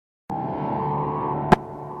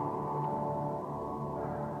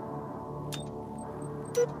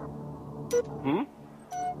Hmm?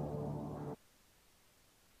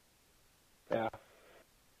 Yeah.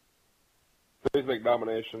 Please make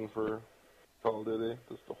nomination for Call of Duty,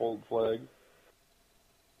 just to hold flag.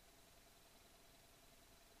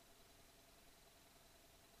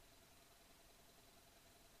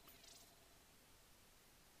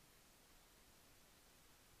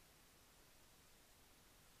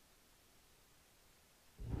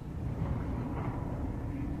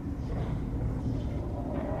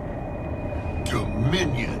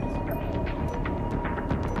 Dominion.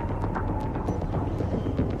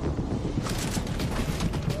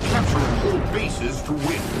 Capture all bases to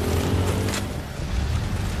win.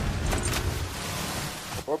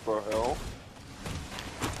 What the hell?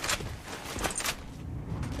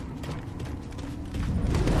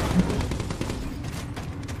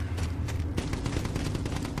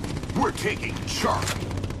 We're taking Charlie.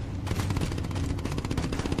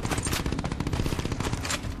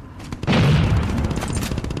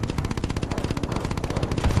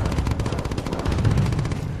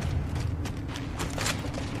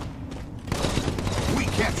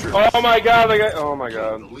 Oh my god, they got, oh my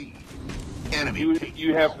god. Enemy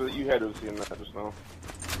you had to have seen that just now.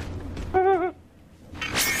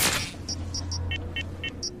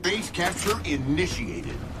 Base capture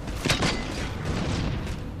initiated.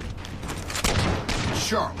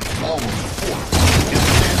 Charlie almost forced.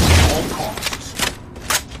 Defend at all costs.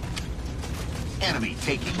 Enemy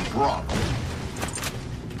taking Bravo.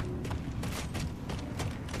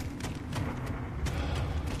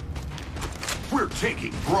 We're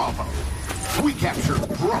taking Bravo. We captured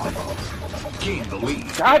Bravo. Gain the lead.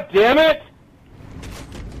 God damn it!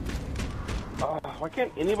 Why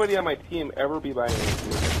can't anybody on my team ever be buying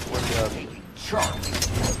anything? Taking Charlie.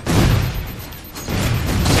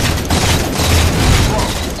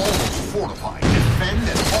 Bravo almost fortified. Defend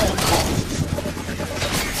at all costs.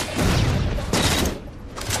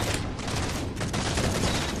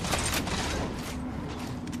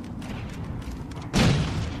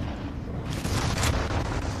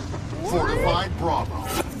 Fortified Bravo.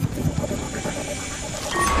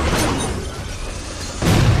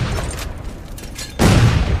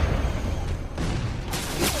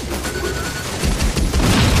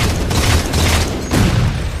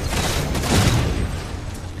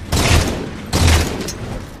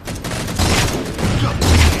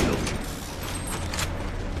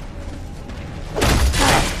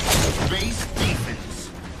 Base defense.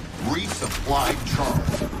 Resupply Charlie.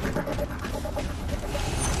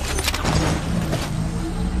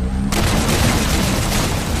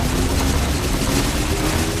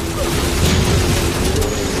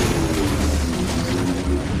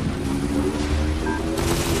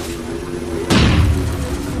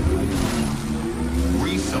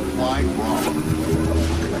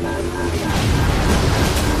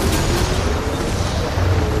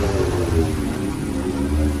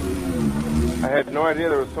 I had no idea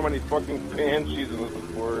there was so many fucking banshees in this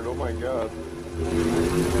board. Oh my god.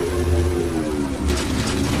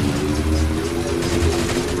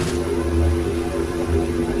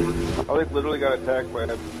 Oh, they literally got attacked by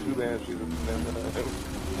 2 banshees at the same time.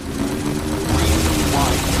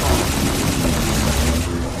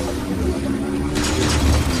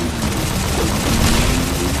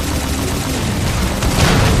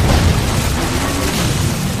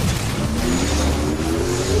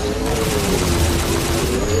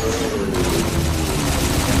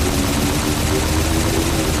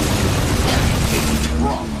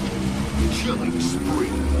 Killing spree.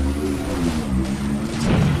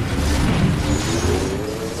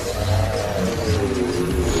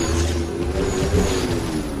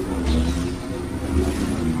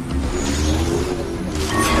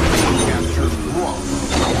 Captured Bravo.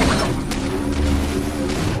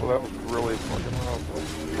 Well, that was really fucking awesome.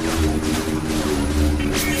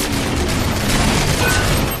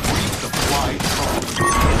 Resupply Charlie.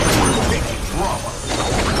 We're taking Bravo.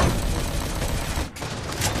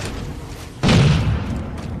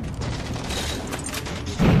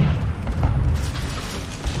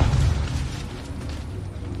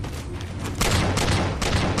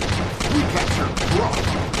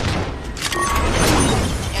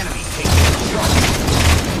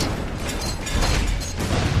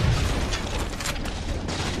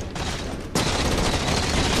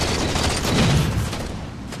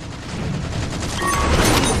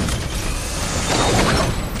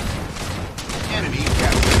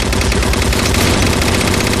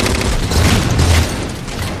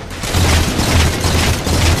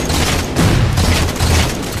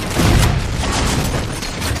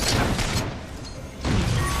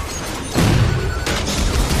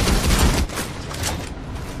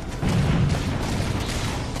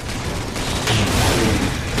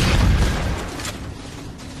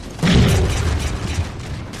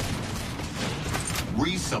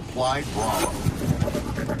 Resupply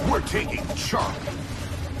Bravo. We're taking Charlie.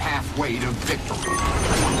 Halfway to victory.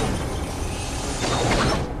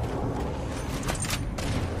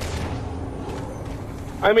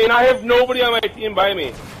 I mean, I have nobody on my team by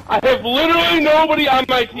me. I have literally nobody on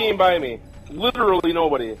my team by me. Literally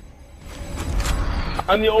nobody.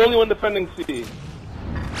 I'm the only one defending C.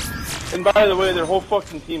 And by the way, their whole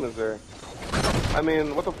fucking team is there. I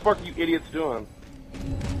mean, what the fuck are you idiots doing?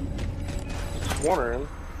 Just wondering.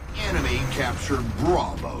 Enemy captured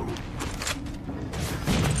Bravo.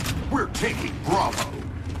 We're taking Bravo.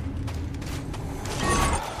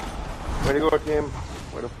 Way to go, team.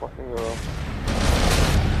 Way to fucking go.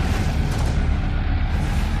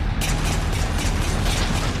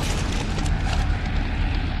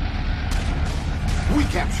 We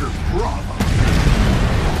captured Bravo.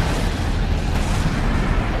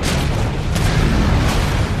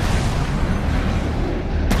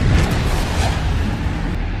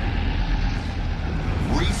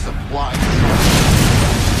 Resupply.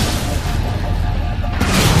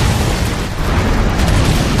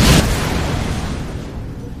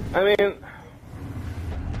 I mean,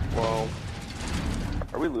 well,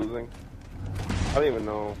 are we losing? I don't even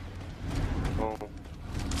know. Oh.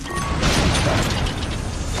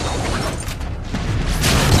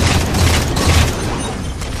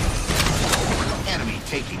 Enemy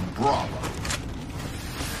taking Bravo.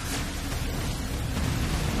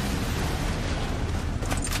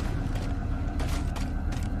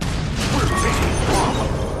 We're taking Bravo.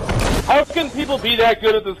 How can people be that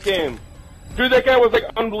good at this game? Dude, that guy was like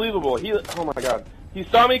unbelievable. Oh my god. He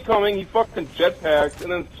saw me coming, he fucking jetpacked,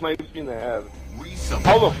 and then snipes me in the head.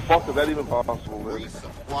 How the fuck is that even possible, dude?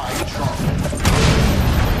 Resupply Charlie.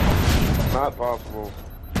 Not possible.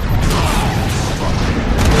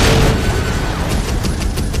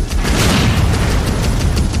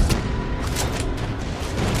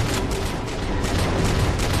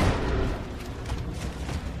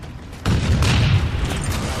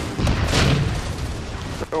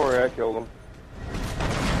 Don't worry, I killed him.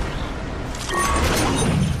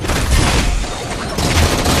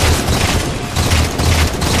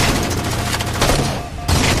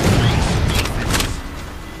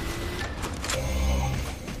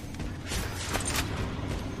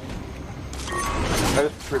 I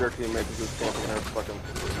just treat our teammates as just camping their fucking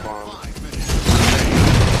spawn.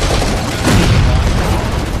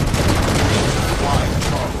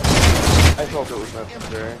 I felt it was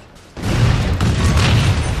necessary.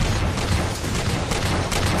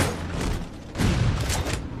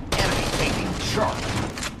 Enemy taking Charlie.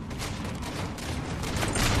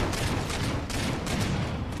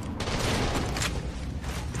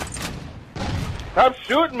 Stop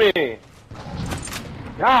shooting me!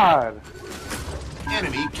 God!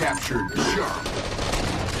 Enemy captured Charlie.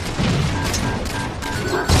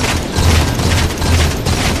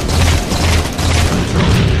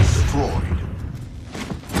 Destroyed.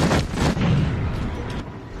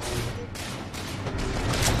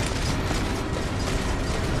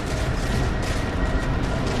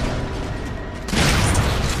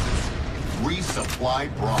 Resupply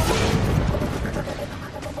Bravo.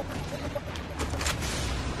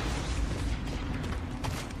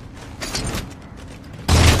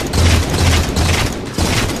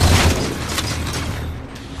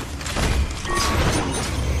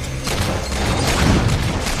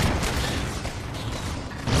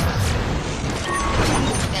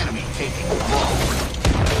 Enemy taking Bravo.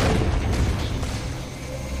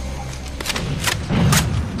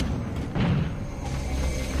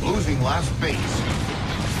 Losing last base.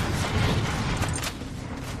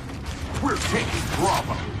 We're taking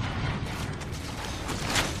Bravo.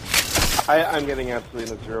 I'm getting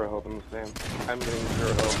absolutely zero health in this game. I'm getting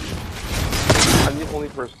zero health. I'm the only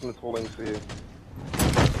person that's holding C.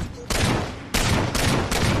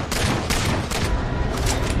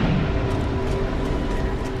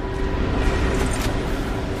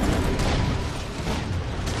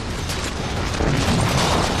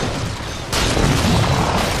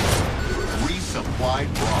 Resupply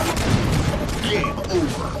Bravo. Game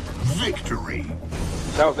over. Victory.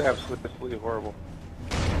 That was absolutely horrible.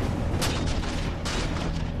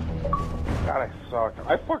 God, I suck.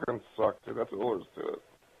 I fucking suck, dude. That's all there is to it.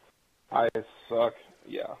 I suck.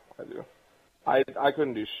 Yeah, I do. I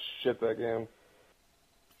couldn't do shit that game.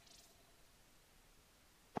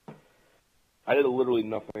 I did literally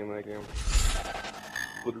nothing in that game.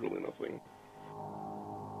 Literally nothing.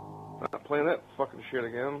 Not playing that fucking shit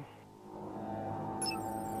again.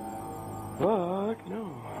 Fuck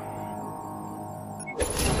no.